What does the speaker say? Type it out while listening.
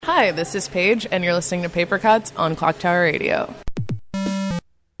Hi, this is Paige, and you're listening to Paper Cuts on Clock Tower Radio.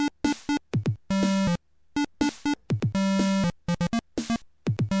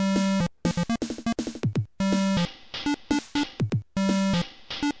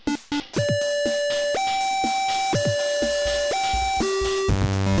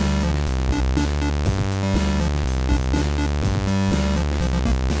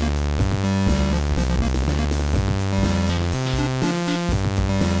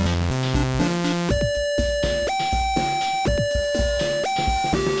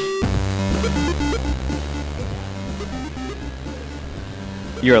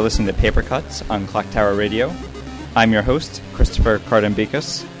 You are listening to Paper Cuts on Clock Tower Radio. I'm your host, Christopher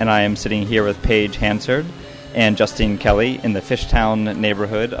Cardambikas, and I am sitting here with Paige Hansard and Justine Kelly in the Fishtown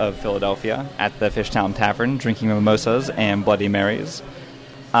neighborhood of Philadelphia at the Fishtown Tavern, drinking mimosas and Bloody Marys.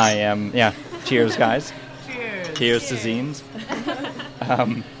 Cheers, guys. Cheers to zines.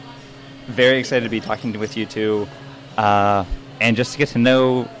 Very excited to be talking with you two, and just to get to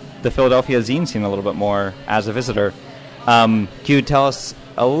know the Philadelphia zine scene a little bit more as a visitor. Can you tell us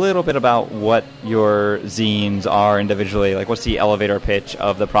a little bit about what your zines are individually? Like, what's the elevator pitch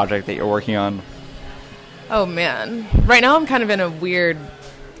of the project that you're working on? Oh, man. Right now I'm kind of in a weird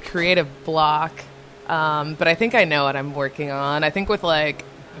creative block, but I think I know what I'm working on. I think with,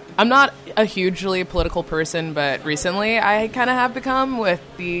 I'm not a hugely political person, but recently I kind of have become with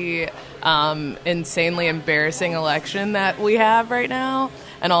the insanely embarrassing election that we have right now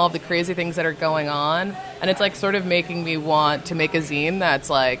and all of the crazy things that are going on. And it's, sort of making me want to make a zine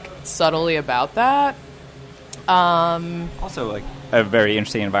that's, subtly about that. Also, a very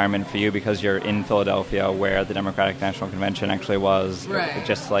interesting environment for you because you're in Philadelphia where the Democratic National Convention actually was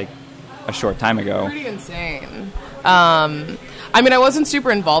just, a short time ago. Pretty insane. I wasn't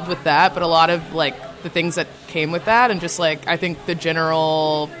super involved with that, but a lot of, the things that came with that and just, I think the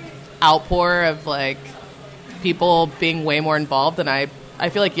general outpour of, people being way more involved, and I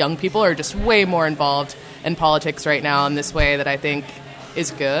feel like young people are just way more involved in politics right now in this way that I think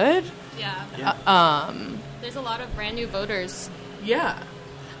is good. Yeah. There's a lot of brand new voters. Yeah.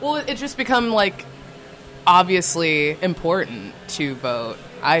 Well, it's just become, obviously important to vote,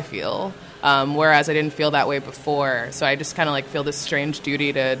 I feel. Whereas I didn't feel that way before. So I just kind of, feel this strange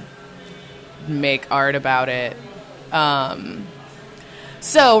duty to make art about it.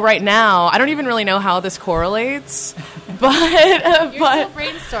 So right now, I don't even really know how this correlates, but You're still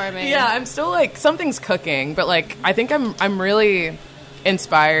brainstorming. Yeah, I'm still something's cooking, but I think I'm really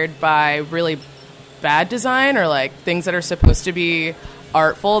inspired by really bad design or things that are supposed to be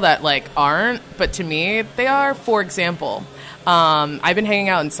artful that aren't, but to me they are. For example, I've been hanging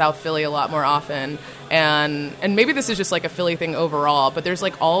out in South Philly a lot more often, and maybe this is just a Philly thing overall, but there's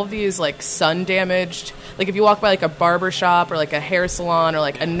all of these sun damaged. If you walk by a barber shop or a hair salon or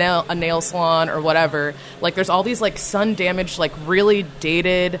a nail salon or whatever, there's all these sun damaged really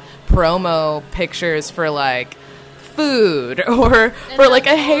dated promo pictures for food or for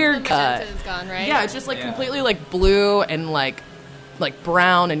a haircut. Is gone, right? Yeah, it's just completely blue and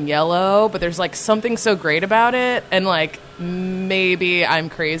brown and yellow, but there's something so great about it, and maybe I'm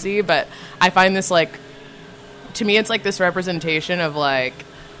crazy, but I find this to me it's this representation of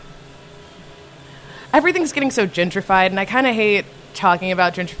everything's getting so gentrified, and I kind of hate talking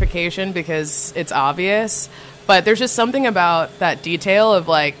about gentrification because it's obvious, but there's just something about that detail of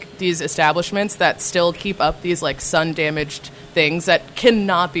these establishments that still keep up these sun-damaged things that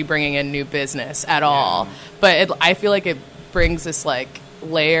cannot be bringing in new business at all. But I feel it brings this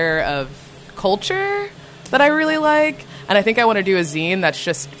layer of culture that I really like, and I think I want to do a zine that's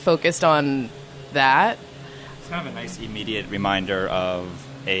just focused on that. It's kind of a nice immediate reminder of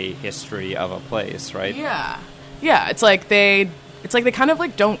a history of a place, right? Yeah. It's they kind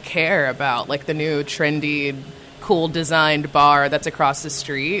of don't care about the new trendy, cool designed bar that's across the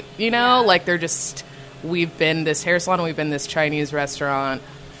street. They're just, we've been this hair salon, we've been this Chinese restaurant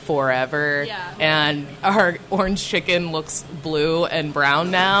forever, and our orange chicken looks blue and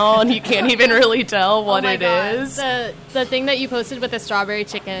brown now, and you can't even really tell what it is. The thing that you posted with the strawberry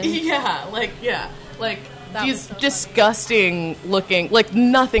chicken. These disgusting looking,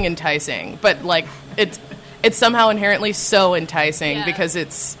 nothing enticing, but it's somehow inherently so enticing because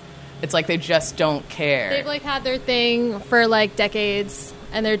it's they just don't care. They've had their thing for decades,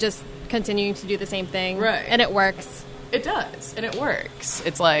 and they're just continuing to do the same thing, right? And it works. It does, and it works.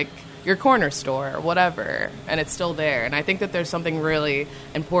 It's your corner store or whatever, and it's still there. And I think that there's something really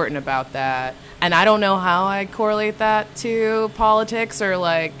important about that. And I don't know how I correlate that to politics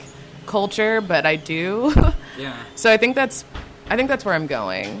or culture, but I do. Yeah. So I think that's where I'm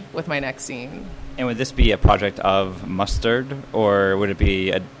going with my next scene. And would this be a project of Mustard, or would it be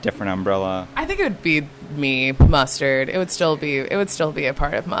a different umbrella? I think it would be me, Mustard. It would still be a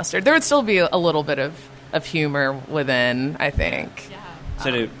part of Mustard. There would still be a little bit of humor within, I think. Yeah.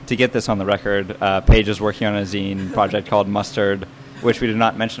 So to get this on the record, Paige is working on a zine project called Mustard, which we did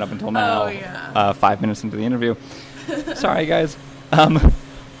not mention up until now. Oh, yeah. 5 minutes into the interview. Sorry, guys.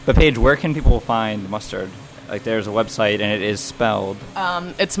 But Paige, where can people find Mustard? Like, there's a website, and it is spelled.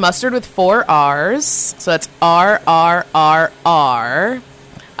 It's Mustard with 4 R's, so that's RRRR.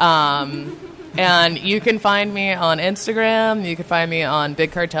 And you can find me on Instagram. You can find me on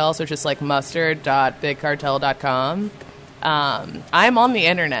Big Cartel, so it's just like mustard.bigcartel.com. I'm on the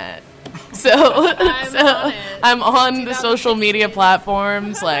internet. So I'm on the social media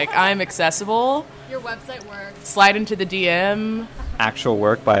platforms. Like, I'm accessible. Your website works. Slide into the DM. Actual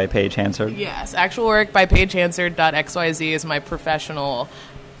Work by Paige Hansard. Yes, Actual Work by PaigeHansard.xyz is my professional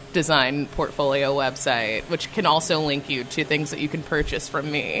design portfolio website, which can also link you to things that you can purchase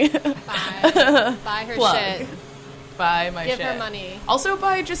from me. Buy her Plug. shit. Buy my Give shit. her money. Also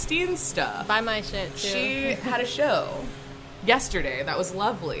buy Justine's stuff. Buy my shit too. She had a show yesterday that was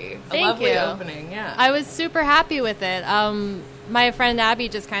lovely. Thank a lovely you. opening, yeah. I was super happy with it. My friend Abby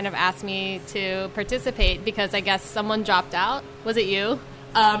just kind of asked me to participate because I guess someone dropped out. Was it you?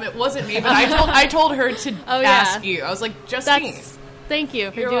 It wasn't me, but I told her to ask you. I was like, Justine. Thank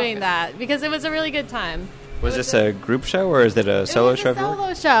you for You're doing welcome. that because it was a really good time. Was this a group show, or is it a solo show? It was a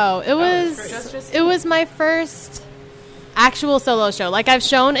solo show. It was my first actual solo show. Like, I've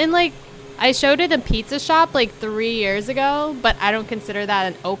shown in, like, I showed it in Pizza Shop like 3 years ago, but I don't consider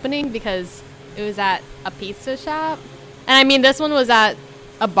that an opening because it was at a pizza shop. And I mean, this one was at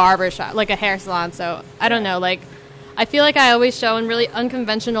a barber shop, like a hair salon. So I don't know. Like, I feel like I always show in really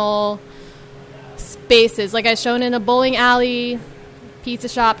unconventional spaces. Like, I've shown in a bowling alley, pizza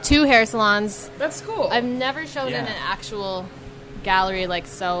shop, 2 hair salons. That's cool. I've never shown in Yeah. an actual gallery like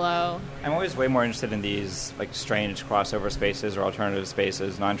solo. I'm always way more interested in these like strange crossover spaces or alternative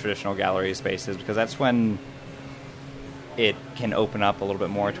spaces, non-traditional gallery spaces, because that's when it can open up a little bit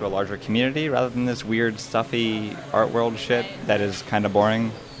more to a larger community rather than this weird, stuffy art world shit that is kind of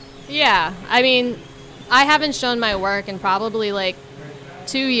boring. Yeah, I mean, I haven't shown my work in probably like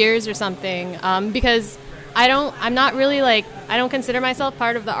 2 years or something because I don't consider myself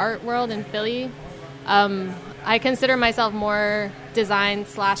part of the art world in Philly. I consider myself more design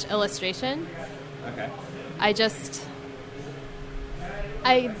 / illustration. Okay. I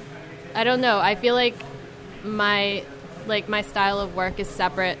don't know. I feel like my style of work is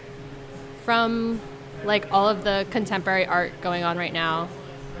separate from like all of the contemporary art going on right now.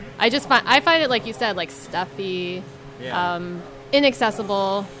 I find it, like you said, like stuffy, Yeah.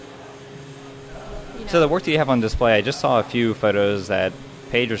 inaccessible. You know. So the work that you have on display, I just saw a few photos that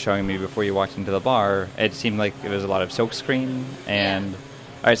Paige was showing me before you walked into the bar. It seemed like it was a lot of silkscreen. And all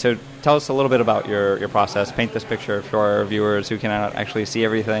right, so tell us a little bit about your process. Paint this picture for our viewers who cannot actually see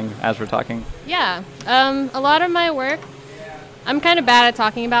everything as we're talking. Yeah, a lot of my work, I'm kind of bad at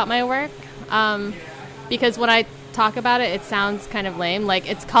talking about my work because when I talk about it, it sounds kind of lame. Like,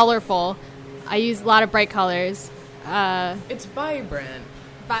 it's colorful. I use a lot of bright colors. It's vibrant.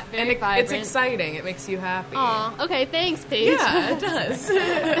 Very And vibrant. it's exciting. It makes you happy. Aw, okay, thanks, Paige. Yeah, it does.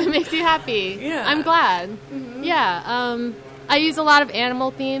 It makes you happy. Yeah. I'm glad. Mm-hmm. Yeah, I use a lot of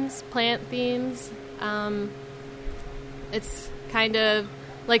animal themes, plant themes. It's kind of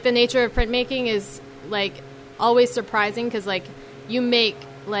like the nature of printmaking is like always surprising because like you make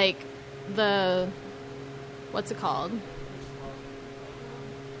like what's it called?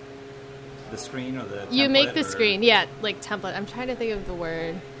 The screen or the You make the screen, yeah, like template. I'm trying to think of the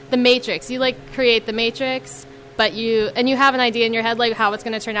word. The matrix. You like create the matrix, but you have an idea in your head like how it's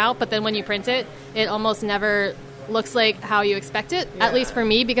going to turn out, but then when you print it, it almost never looks like how you expect it. Yeah. At least for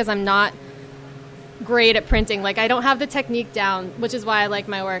me, because I'm not great at printing. Like, I don't have the technique down, which is why I like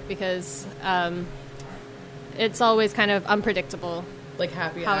my work because it's always kind of unpredictable Like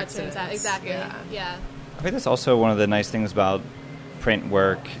happy how accidents. it turns out. Exactly. Yeah. Yeah. I think that's also one of the nice things about print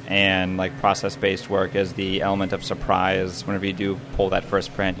work and like process-based work is the element of surprise whenever you do pull that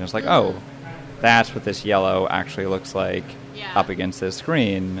first print and it's like, oh, that's what this yellow actually looks like Yeah. up against this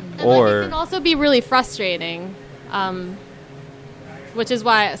screen. And Or like, it can also be really frustrating, which is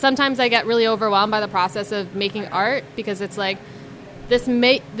why sometimes I get really overwhelmed by the process of making art because it's like this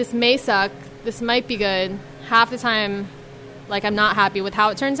may suck, this might be good. Half the time, like, I'm not happy with how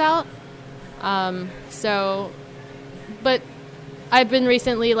it turns out. But I've been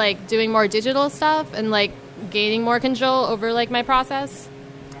recently like doing more digital stuff and like gaining more control over like my process,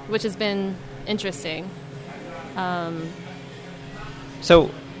 which has been interesting.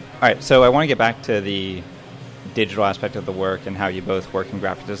 so right, so I want to get back to the digital aspect of the work and how you both work in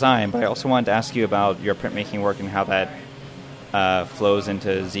graphic design, but I also wanted to ask you about your printmaking work and how that flows into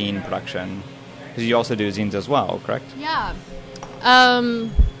zine production. Because you also do zines as well, correct? Yeah.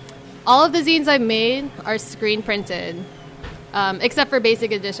 All of the zines I've made are screen printed, except for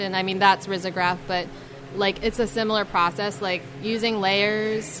Basic Edition. I mean, that's risograph, but like it's a similar process, like using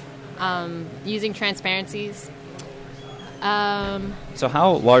layers, using transparencies. So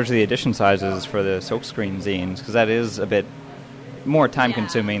how large are the edition sizes for the silkscreen zines? Because that is a bit more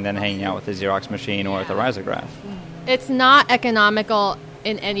time-consuming than hanging out with a Xerox machine or with a risograph. It's not economical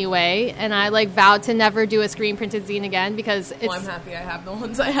in any way, and I vowed to never do a screen-printed zine again because it's... Well, I'm happy I have the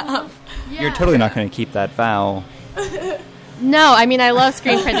ones I have. Yeah. You're totally not going to keep that vow. No, I mean, I love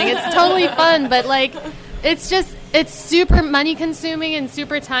screen printing. It's totally fun, but it's super money-consuming and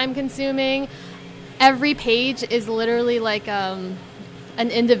super time-consuming. Every page is literally an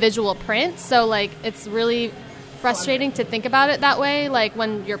individual print, so it's really frustrating to think about it that way,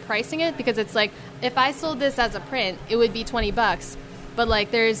 when you're pricing it, because it's if I sold this as a print, it would be $20,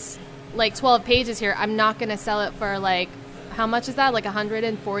 but there's 12 pages here. I'm not going to sell it for how much is that?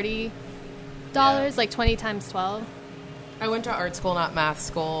 $140, 20 times 12. I went to art school, not math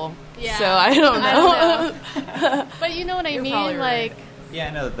school, Yeah. so I don't know. But you know what I You're mean? probably right. Yeah,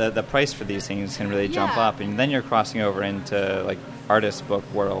 I know the price for these things can really jump Yeah. up, and then you're crossing over into artist book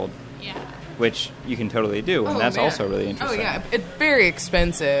world, Yeah. which you can totally do, and Oh, that's man. also really interesting. Oh, yeah. It's very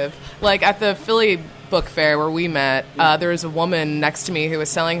expensive. At the Philly Book Fair where we met, there was a woman next to me who was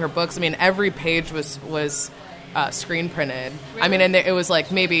selling her books. I mean, every page was screen printed. Really? I mean, and it was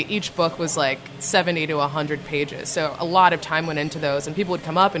maybe each book was 70 to 100 pages. So a lot of time went into those, and people would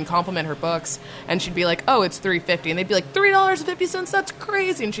come up and compliment her books, and she'd be like, "Oh, it's $3.50," and they'd be like, $3.50? That's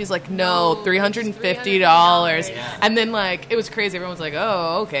crazy. And she's like, "No, $350." And then it was crazy. Everyone was like,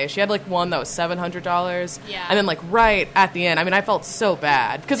 "Oh, okay." She had one that was $700. Yeah. And then right at the end, I mean, I felt so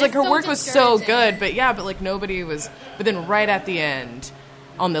bad because It's her so work was so discouraging. good, but nobody was. But then right at the end,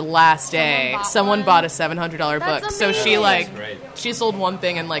 on the last day, bought someone one? bought a $700 book. That's So she amazing. Great. she sold one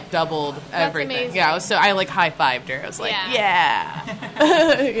thing and doubled everything. amazing. Yeah, so I high fived her. I was like, Yeah.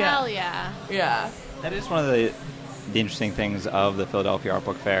 yeah, Hell yeah. yeah. That is one of the interesting things of the Philadelphia Art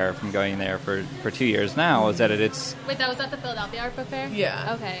Book Fair from going there for 2 years now, is that it's Wait, that was at the Philadelphia Art Book Fair?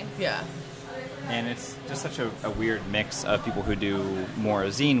 Yeah. Okay. Yeah. and it's just such a weird mix of people who do more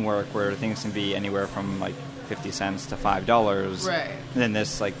zine work where things can be anywhere from 50 cents to $5, Right. and then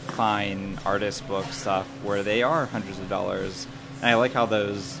this fine artist book stuff where they are hundreds of dollars. And I like how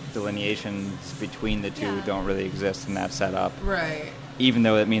those delineations between the two Yeah. don't really exist in that setup. Right. Even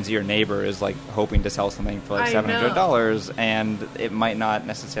though it means your neighbor is hoping to sell something for I know. $700, and it might not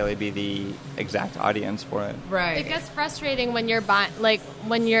necessarily be the exact audience for it. Right. It gets frustrating when you're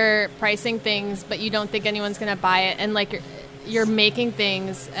when you're pricing things, but you don't think anyone's gonna buy it, and you're making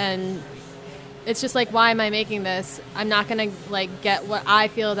things, and it's just why am I making this? I'm not gonna get what I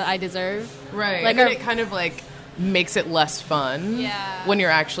feel that I deserve. Right. Like And then our- it kind of makes it less fun. Yeah. When you're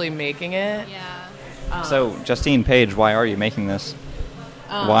actually making it. Yeah. So, Justine Page, why are you making this?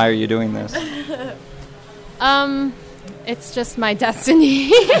 Why are you doing this? It's just my destiny.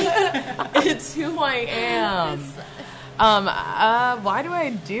 It's who I am. Why do I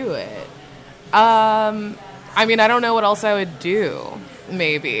do it? I mean, I don't know what else I would do.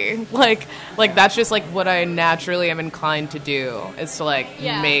 Maybe that's just what I naturally am inclined to do, is to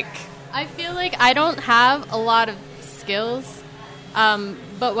Yeah. make. I feel I don't have a lot of skills,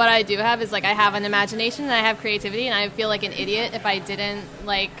 but what I do have is I have an imagination and I have creativity, and I feel like an idiot if I didn't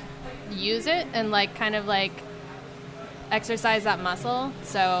use it and kind of exercise that muscle.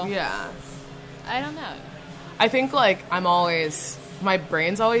 So Yeah. I don't know. I think I'm always, my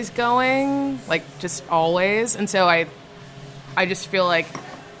brain's always going, just always, and so I just feel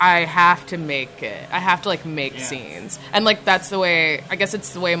I have to make it. I have to make scenes, and that's the way. I guess it's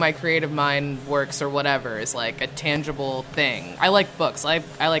the way my creative mind works, or whatever, is a tangible thing. I like books. I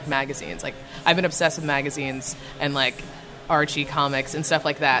like magazines. I've been obsessed with magazines and Archie comics and stuff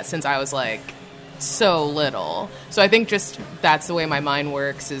like that since I was so little. So I think just that's the way my mind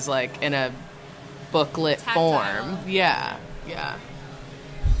works, is in a booklet Tactile. form. Yeah. Yeah.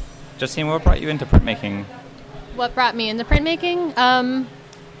 Justine, what brought you into printmaking? What brought me into printmaking?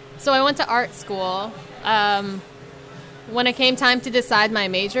 So I went to art school. When it came time to decide my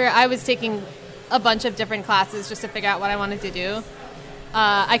major, I was taking a bunch of different classes just to figure out what I wanted to do.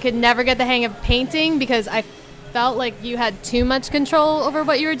 I could never get the hang of painting because I felt like you had too much control over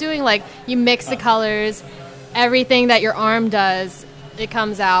what you were doing. You mix the colors, everything that your arm does, it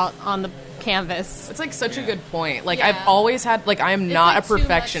comes out on canvas. It's like such a good point. Like Yeah. I've always had like I'm not like a too much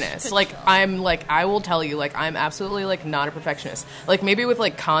perfectionist. Like control. I'm like I will tell you like I'm absolutely like not a perfectionist. Like maybe with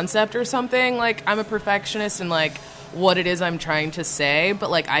like concept or something, like I'm a perfectionist and like what it is I'm trying to say, but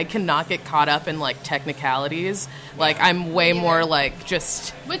like I cannot get caught up in like technicalities. Like I'm way more like just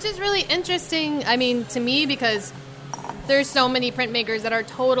Which is really interesting, I mean, to me, because there's so many printmakers that are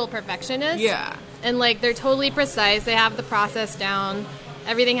total perfectionists. yeah. And, like, they're totally precise. They have the process down.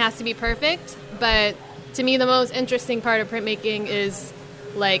 Everything has to be perfect. But to me, the most interesting part of printmaking is,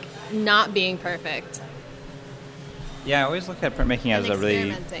 like, not being perfect. Yeah, I always look at printmaking as And a really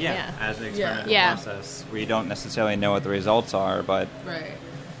experimenting, yeah. as an experimental Yeah. process where you don't necessarily know what the results are, but Right.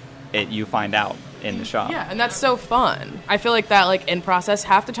 you find out in the shop. Yeah, and that's so fun. I feel like that, like, in process,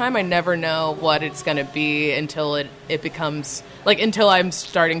 half the time I never know what it's going to be until it becomes, like, until I'm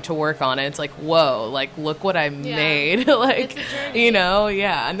starting to work on it. It's like, whoa, like, look what I made. Like, It's a journey. you know,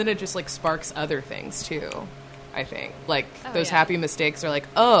 yeah. And then it just, like, sparks other things, too, I think. Like, those yeah. happy mistakes are like,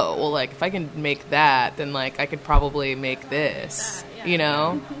 oh, well, like, if I can make that, then, like, I could probably make this, That, yeah. you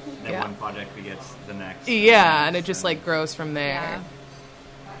know? Then Yeah. one project begets the next. Yeah, and it just, like, grows from there. Yeah.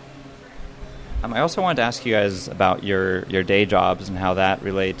 I also wanted to ask you guys about your day jobs and how that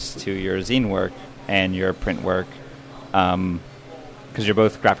relates to your zine work and your print work, because you're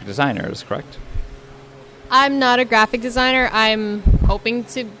both graphic designers, correct? I'm not a graphic designer. I'm hoping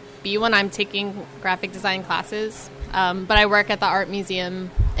to be one. I'm taking graphic design classes. But I work at the art museum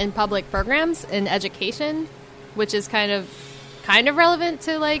in public programs in education, which is kind of relevant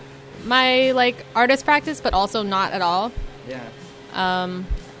to like my like artist practice, but also not at all. Yeah.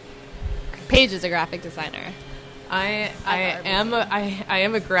 Paige is a graphic designer. I am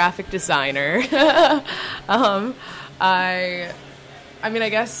a graphic designer. I mean, I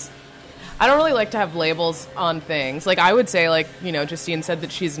guess I don't really like to have labels on things. Like I would say, like, you know, Justine said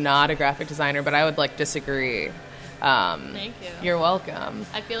that she's not a graphic designer, but I would like disagree. Thank you. You're welcome.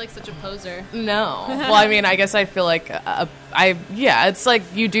 I feel like such a poser. No, well, I mean, I guess I feel like it's like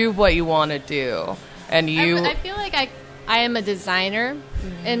you do what you want to do, and you. I feel like I am a designer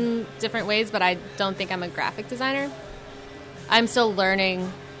in different ways, but I don't think I'm a graphic designer. I'm still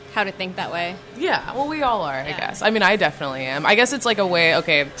learning how to think that way. Yeah, well, we all are, I Yeah. guess. I mean, I definitely am. I guess it's like a way,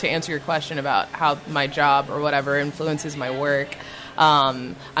 okay, to answer your question about how my job or whatever influences my work.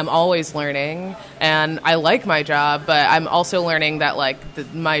 I'm always learning, and I like my job, but I'm also learning that, like,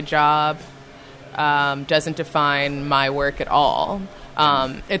 my job doesn't define my work at all.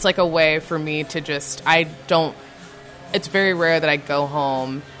 It's like a way for me to just, it's very rare that I go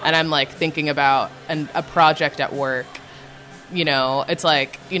home and I'm, like, thinking about a project at work. You know, it's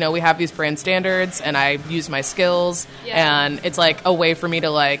like, you know, we have these brand standards and I use my skills and it's like a way for me to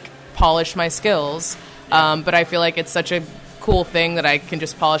like polish my skills. But I feel like it's such a cool thing that I can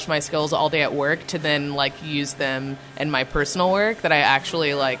just polish my skills all day at work to then like use them in my personal work that I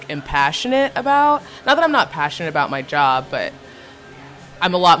actually like am passionate about. Not that I'm not passionate about my job, but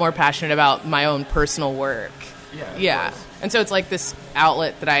I'm a lot more passionate about my own personal work. Yeah. And so it's like this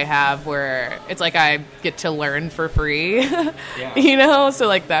outlet that I have where it's like I get to learn for free, you know? So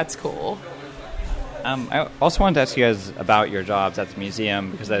like that's cool. I also wanted to ask you guys about your jobs at the museum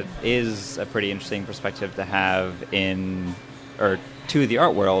because that is a pretty interesting perspective to have to the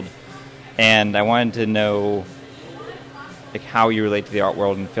art world. And I wanted to know like how you relate to the art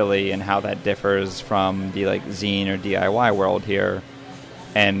world in Philly and how that differs from the like zine or DIY world here.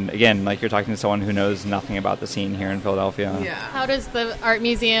 And again, like you're talking to someone who knows nothing about the scene here in Philadelphia. Yeah. How does the art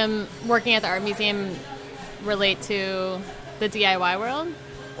museum, working at the art museum, relate to the DIY world?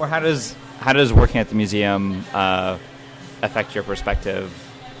 Or how does working at the museum affect your perspective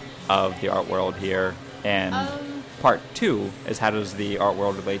of the art world here? And part two is how does the art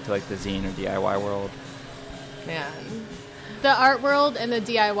world relate to like the zine or DIY world? Man. The art world and the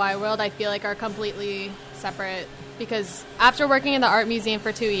DIY world, I feel like, are completely separate. Because after working in the art museum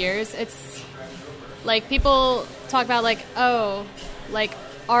for 2 years, it's like people talk about like, oh, like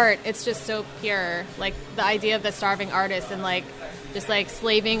art, it's just so pure. Like the idea of the starving artist and like just like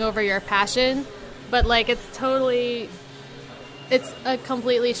slaving over your passion. But like it's a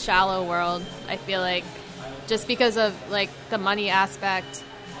completely shallow world, I feel like, just because of like the money aspect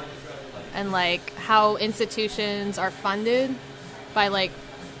and like how institutions are funded by like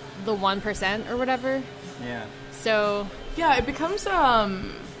the 1% or whatever. Yeah. So Yeah, it becomes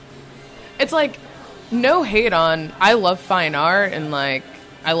it's like no hate on I love fine art and like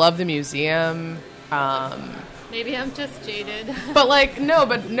I love the museum. maybe I'm just jaded. But like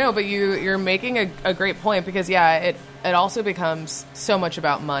but you're making a great point because it also becomes so much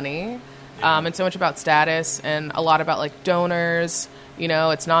about money. and so much about status and a lot about like donors. You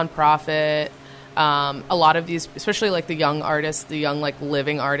know, it's nonprofit. A lot of these, especially like the young artists, the young like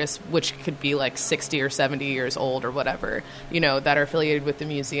living artists, which could be like 60 or 70 years old or whatever, you know, that are affiliated with the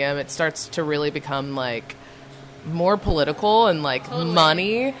museum, it starts to really become like more political and like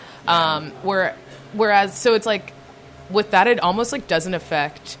money. Whereas, so it's like with that, it almost like doesn't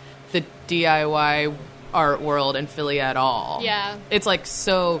affect the DIY art world in Philly at all. Yeah. It's like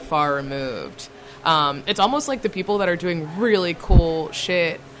so far removed. It's almost like the people that are doing really cool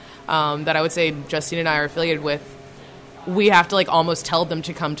shit that I would say Justine and I are affiliated with, we have to like almost tell them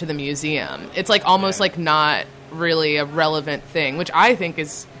to come to the museum. It's like almost like not really a relevant thing, which I think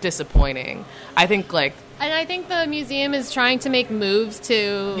is disappointing. I think like... And I think the museum is trying to make moves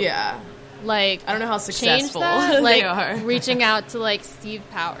to... Yeah. Like, I don't know how successful that. they like, are. Reaching out to like Steve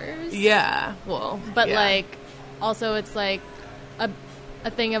Powers. Yeah. Well, but yeah. like, also it's like a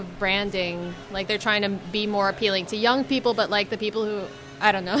thing of branding. Like they're trying to be more appealing to young people, but like the people who...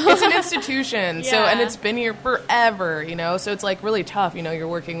 I don't know. It's an institution, so, and Yeah. it's been here forever, you know, so it's like really tough, you know, you're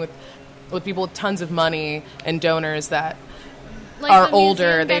working with people with tons of money and donors that like are the older.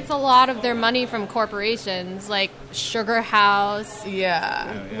 museum They gets a lot of their money from corporations like Sugar House,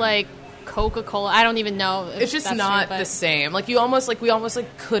 yeah. like Coca-Cola. I don't even know if It's just that's not true, the same. Like we almost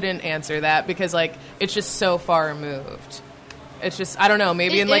couldn't answer that because like it's just so far removed. It's just, I don't know,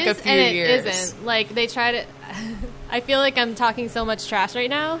 maybe in like a few years. It isn't. Like they try to I feel like I'm talking so much trash right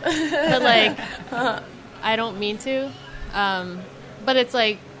now, but like I don't mean to. But it's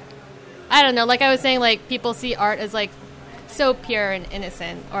like, I don't know, like I was saying, like people see art as like so pure and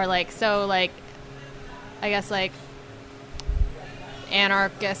innocent, or like so like, I guess like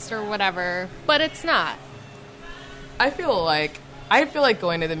anarchist or whatever, but it's not. I feel like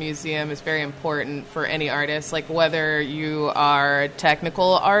going to the museum is very important for any artist, like whether you are a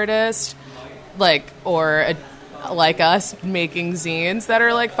technical artist, like, or like us making zines that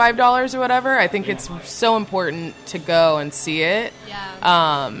are like $5 or whatever. I think it's so important to go and see it.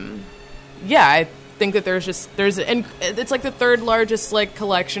 Yeah. I think that and it's like the third largest like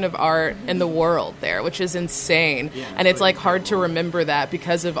collection of art in the world there, which is insane. And it's like hard to remember that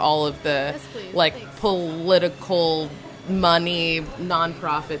because of all of the like political money,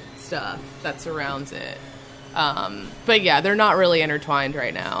 nonprofit stuff that surrounds it. But yeah, they're not really intertwined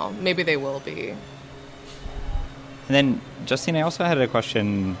right now. Maybe they will be. And then, Justine, I also had a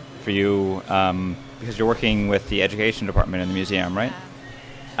question for you, because you're working with the education department in the museum, right?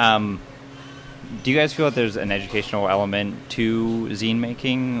 Do you guys feel that there's an educational element to zine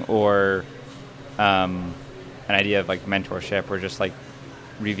making, or an idea of like mentorship, or just like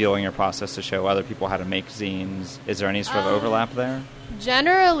revealing your process to show other people how to make zines? Is there any sort of overlap there?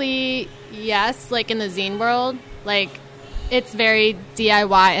 Generally, yes. Like in the zine world, like it's very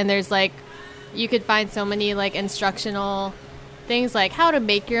DIY, and there's like, you could find so many like instructional things like how to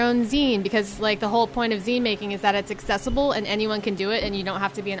make your own zine, because like the whole point of zine making is that it's accessible and anyone can do it, and you don't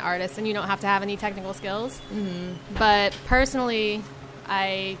have to be an artist and you don't have to have any technical skills. Mm-hmm. But personally,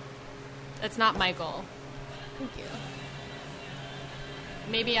 it's not my goal. Thank you.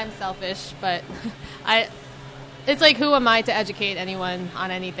 Maybe I'm selfish, but it's like, who am I to educate anyone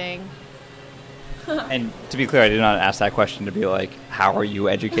on anything? And to be clear, I did not ask that question to be like, how are you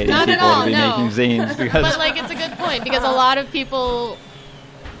educating Not at people all, to be no. making zines? Because But like, it's a good point, because a lot of people,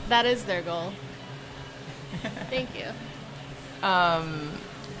 that is their goal. Thank you.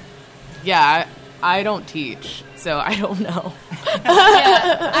 Yeah, I don't teach, so I don't know.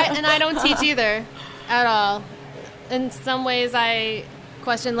 Yeah, I don't teach either, at all. In some ways, I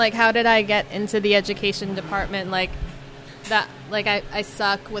question like, how did I get into the education department? Like that, like I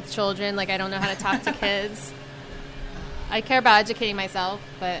suck with children. Like I don't know how to talk to kids. I care about educating myself,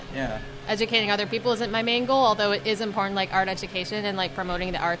 but educating other people isn't my main goal. Although it is important, like art education and like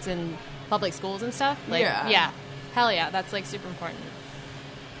promoting the arts in public schools and stuff. Like, yeah, hell yeah, that's like super important.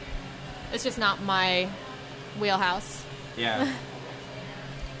 It's just not my wheelhouse. Yeah. And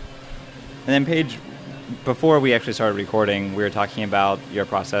then Paige, before we actually started recording, we were talking about your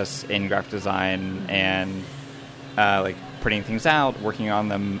process in graphic design and like printing things out, working on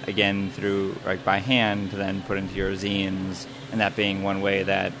them again through like by hand to then put into your zines, and that being one way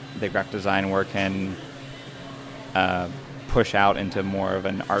that the graphic design work can push out into more of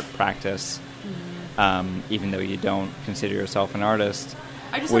an art practice, even though you don't consider yourself an artist.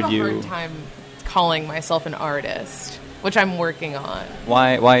 I just have a hard time calling myself an artist, which I'm working on.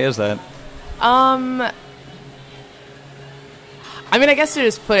 Why is that? I mean, I guess to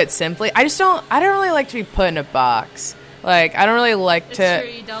just put it simply, I don't really like to be put in a box. Like, I don't really like It's to.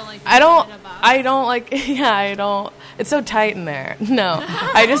 true, you don't like to be put in a box. I don't like. Yeah, I don't. it's so tight in there. No,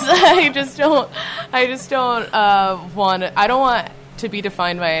 I just don't want I don't want to be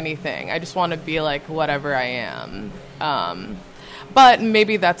defined by anything. I just want to be like whatever I am. But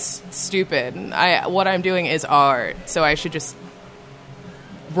maybe that's stupid. What I'm doing is art, so I should just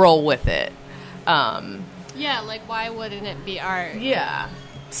roll with it. Yeah, like why wouldn't it be art? Yeah.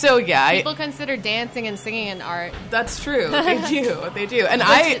 So yeah, people consider dancing and singing an art. That's true. They do. And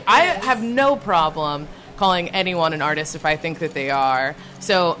I have no problem calling anyone an artist if I think that they are.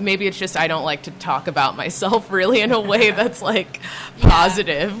 So maybe it's just I don't like to talk about myself really in a way that's like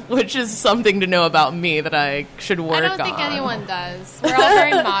positive, which is something to know about me that I should work on. I don't think anyone does. We're all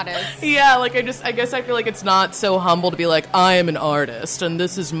very modest. Yeah, like I guess I feel like it's not so humble to be like, I am an artist and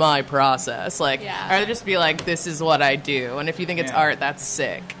this is my process. Like, I'd rather just be like, this is what I do. And if you think it's art, that's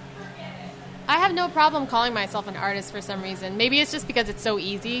sick. I have no problem calling myself an artist for some reason. Maybe it's just because it's so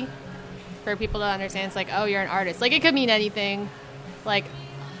easy for people to understand. It's like, oh, you're an artist. Like, it could mean anything. Like,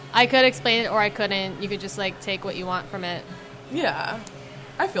 I could explain it or I couldn't. You could just, like, take what you want from it. Yeah,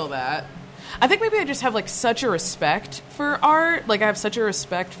 I feel that. I think maybe I just have, like, such a respect for art. Like, I have such a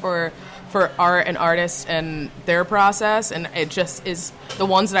respect for art and artists and their process, and it just is the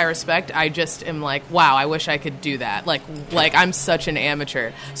ones that I respect. I just am like, wow, I wish I could do that. Like I'm such an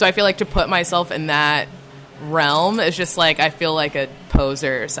amateur. So I feel like to put myself in that realm is just like I feel like a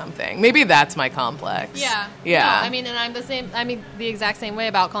poser or something. Maybe that's my complex. Yeah. No, I mean, and I'm the exact same way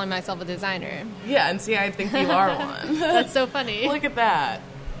about calling myself a designer. Yeah, and see, I think you are one. That's so funny. Look at that.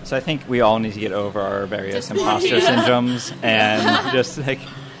 So I think we all need to get over our various imposter syndromes and just like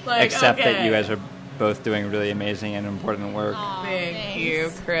accept that you guys are both doing really amazing and important work. Aww, Thank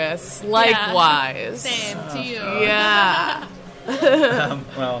you, Chris. Likewise. Same to you. Yeah.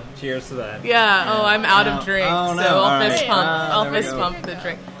 Well, cheers to that. Yeah. Oh, I'm out of drink, no. so I'll All fist right. pump. I'll fist pump the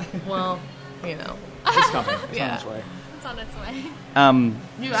drink. Well, you know. It's coming. It's Yeah. on its way. It's on its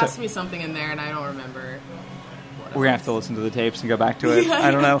way. You asked me something in there, and I don't remember. We're gonna have to listen to the tapes and go back to it.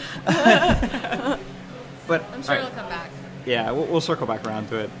 I don't know. But I'm sure all right. it'll come back. Yeah, we'll circle back around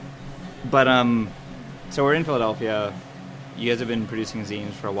to it. But so we're in Philadelphia. You guys have been producing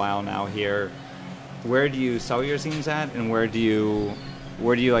zines for a while now here. Where do you sell your zines at, and where do you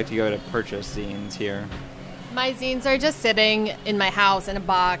like to go to purchase zines here? My zines are just sitting in my house in a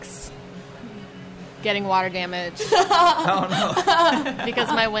box, getting water damage. Oh no! Because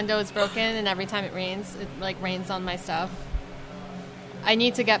my window is broken, and every time it like rains on my stuff. I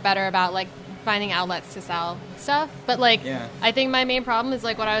need to get better about like finding outlets to sell stuff. But like, I think my main problem is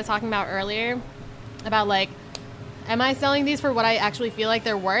like what I was talking about earlier, about like, am I selling these for what I actually feel like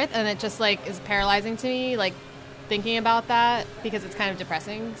they're worth? And it just like is paralyzing to me, like thinking about that, because it's kind of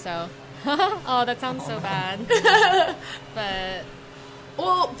depressing. So, oh, that sounds so bad. But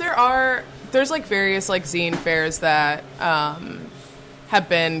well, there's like various like zine fairs that have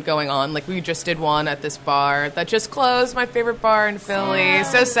been going on. Like we just did one at this bar that just closed, my favorite bar in Philly.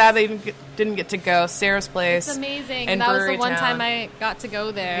 So sad they didn't get to go. Sarah's Place. It's amazing. And that was the one Brewerytown. time I got to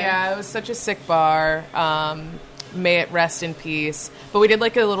go there. Yeah, it was such a sick bar. May it rest in peace. But we did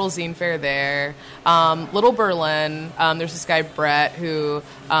like a little zine fair there. Little Berlin, there's this guy Brett who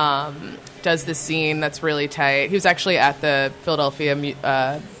does this zine that's really tight. He was actually at the Philadelphia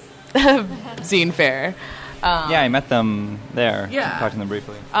zine fair. Yeah, I met them there. Yeah. Talked to them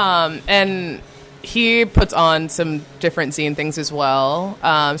briefly. And he puts on some different zine things as well.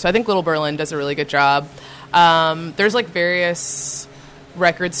 So I think Little Berlin does a really good job. There's like various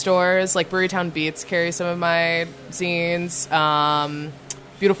record stores, like Brewerytown Beats carry some of my zines.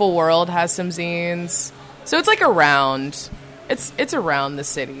 Beautiful World has some zines. So it's like around. It's around the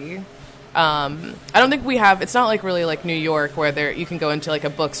city. I don't think we have. It's not like really like New York where you can go into like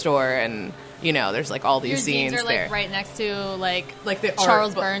a bookstore and there's like all these Your zines zines are there. like right next to like the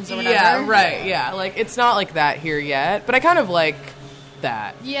Charles art, Burns or whatever. Yeah, right. Yeah, like it's not like that here yet, but I kind of like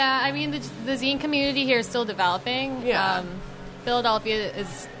that. Yeah, I mean the zine community here is still developing. Yeah. Philadelphia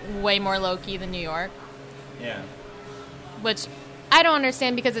is way more low key than New York, Yeah. which I don't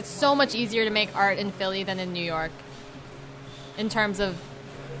understand because it's so much easier to make art in Philly than in New York in terms of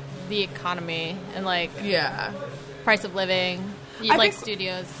the economy and like price of living. You like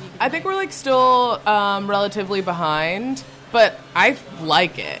studios. I think we're like still relatively behind, but I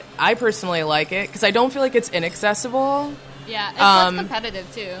like it. I personally like it because I don't feel like it's inaccessible. Yeah, it's less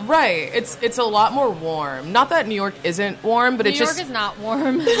competitive too. Right. It's a lot more warm. Not that New York isn't warm, but New it's York just is not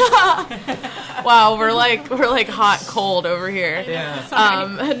warm. wow. We're like hot cold over here.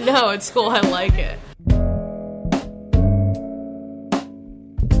 Yeah. No, it's cool. I like it.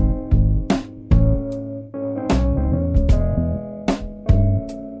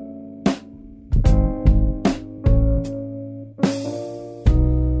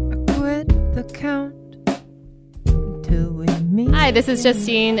 the count until we meet. Hi, this is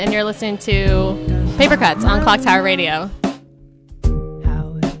Justine, and you're listening to Paper Cuts on Clock Tower Radio.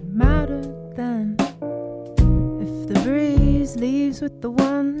 How it mattered then. If the breeze leaves with the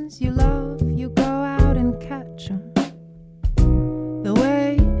ones you love, you go out and catch 'em. The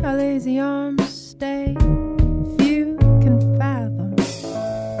way our lazy arms stay, few can fathom.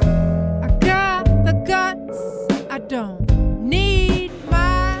 I got the guts, I don't need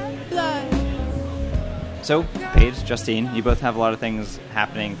my blood. So, Paige, Justine, you both have a lot of things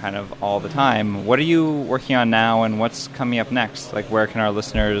happening kind of all the time. What are you working on now, and what's coming up next? Like, where can our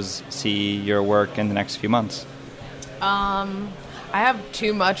listeners see your work in the next few months? I have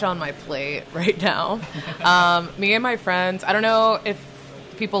too much on my plate right now. Me and my friends, I don't know if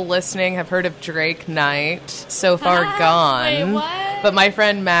people listening have heard of Drake Night, So Far Gone. Wait, what? But my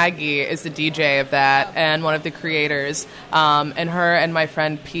friend Maggie is the DJ of that and one of the creators. And her and my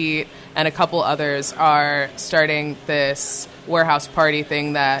friend Pete and a couple others are starting this warehouse party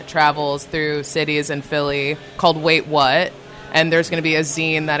thing that travels through cities in Philly called Wait What? And there's going to be a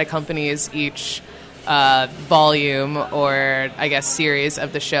zine that accompanies each volume or I guess series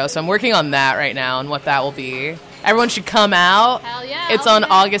of the show. So I'm working on that right now and what that will be. Everyone should come out. Hell yeah, It's I'll on be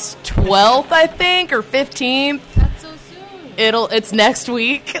there. August 12th, I think, or 15th. That's so soon. It's next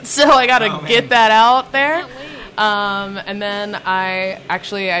week, so I gotta get that out there. Can't wait. And then I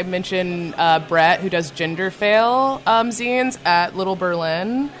mentioned Brett, who does Gender Fail zines at Little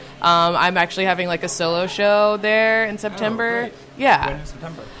Berlin. I'm actually having like a solo show there in September. Yeah. When in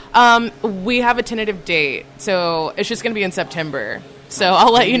September? We have a tentative date, so it's just going to be in September. So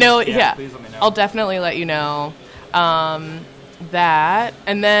I'll let you know. Yeah, please let me know. I'll definitely let you know that.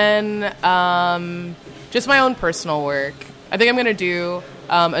 And then just my own personal work. I think I'm going to do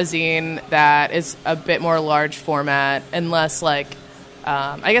a zine that is a bit more large format and less like,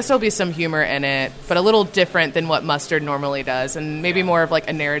 I guess there'll be some humor in it, but a little different than what Mustard normally does, and maybe more of like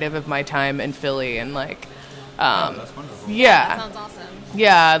a narrative of my time in Philly and like, That's wonderful. yeah. That sounds awesome.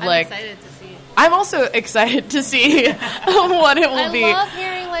 Yeah, I'm like excited to see. I'm also excited to see what it will be. I love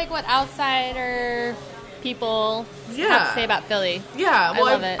hearing like what outsider people have to say about Philly. Yeah, well,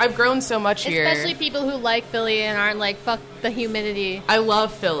 love it. I've grown so much here. Especially people who like Philly and aren't like, fuck the humidity. I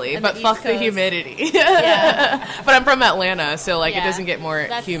love Philly, And but the fuck East the Coast. humidity. Yeah. But I'm from Atlanta, so like it Yeah. doesn't get more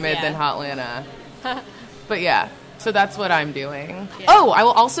That's- humid yeah. than Hotlanta. But yeah, so that's what I'm doing. Yeah. Oh, I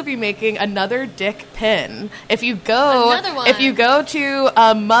will also be making another dick pin. If you go, Another one. if you go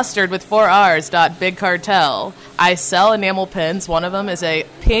to mustard with 4Rs.Big Cartel, I sell enamel pins. One of them is a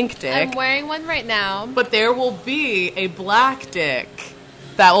pink dick. I'm wearing one right now. But there will be a black dick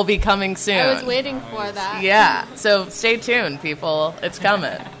that will be coming soon. I was waiting for that. Yeah, so stay tuned, people. It's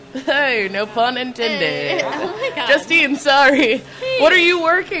coming. Hey, no pun intended. Hey. Oh my God. Justine, sorry. What are you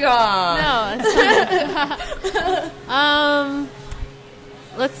working on? No, it's fine.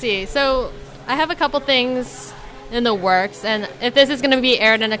 Let's see. So I have a couple things in the works, and if this is going to be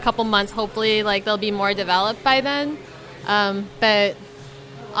aired in a couple months, hopefully, like they'll be more developed by then. But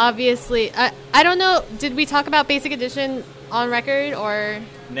obviously, I don't know. Did we talk about Basic Edition on record or?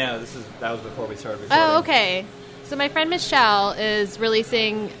 No, that was before we started recording. Oh, okay. So my friend Michelle is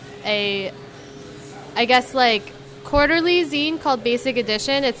releasing a, I guess, like, quarterly zine called Basic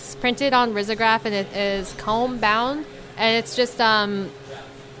Edition. It's printed on risograph, and it is comb bound. And it's just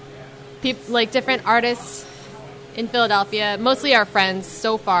like different artists in Philadelphia, mostly our friends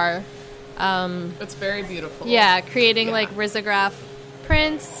so far. It's very beautiful. Yeah, creating like risograph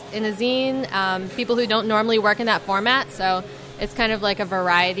prints in a zine. People who don't normally work in that format, so it's kind of like a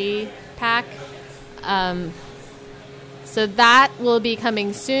variety pack. So that will be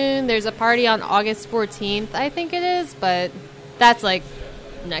coming soon. There's a party on August 14th, I think it is, but that's like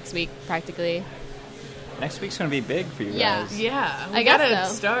next week practically. Next week's going to be big for you Yeah. guys. Yeah, we I guess gotta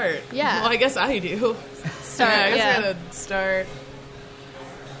so. start. Yeah. Well, I guess I do. Start, I guess yeah. we gotta start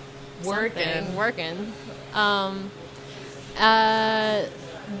working. Working.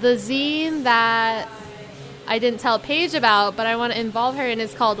 The zine that I didn't tell Paige about, but I want to involve her in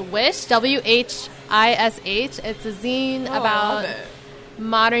is called Wish, WHISH. It's a zine Oh, I about love it.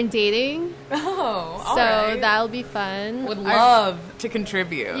 modern dating. Oh, all So right. that'll be fun. Would Our- love to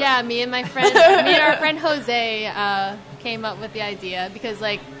contribute. Yeah, me and our friend Jose came up with the idea because,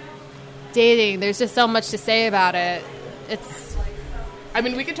 like, dating, there's just so much to say about it. I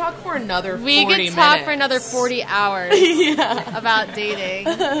mean, we could talk for another 40 We could minutes. talk for another 40 hours about dating.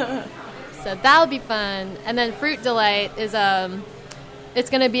 So that'll be fun. And then Fruit Delight is it's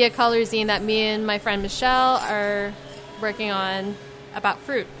going to be a color zine that me and my friend Michelle are working on about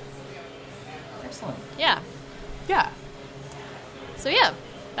fruit. Excellent. Yeah. Yeah. So yeah,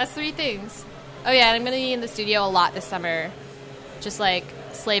 that's 3 things. Oh yeah, and I'm going to be in the studio a lot this summer, just like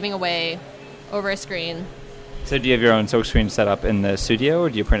slaving away over a screen. So do you have your own silkscreen set up in the studio, or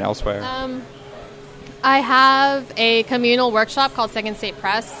do you print elsewhere? I have a communal workshop called Second State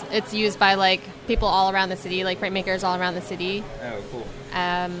Press. It's used by like people all around the city, like printmakers all around the city. Oh, cool.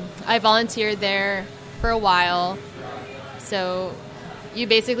 I volunteered there for a while, so you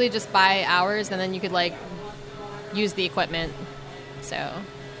basically just buy hours, and then you could like use the equipment. So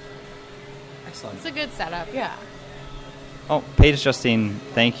Excellent. it's a good setup. Yeah. Oh, Paige, Justine,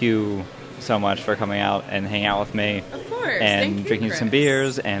 thank you so much for coming out and hanging out with me. Of course. And Thank you, drinking Chris. some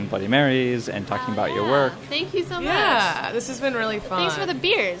beers and Bloody Marys and talking about your work. Thank you so much. Yeah, this has been really fun. Thanks for the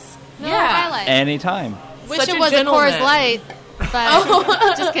beers. Miller Yeah. High Life. Anytime. Wish Such it a was a gentleman. Coors Light,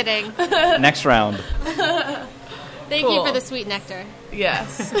 but just kidding. Next round. Thank you Cool. for the sweet nectar.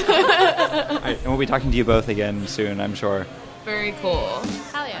 Yes. All right, and we'll be talking to you both again soon, I'm sure. Very cool.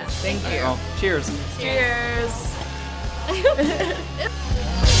 Hell yeah. Thank you. Well, cheers. Cheers.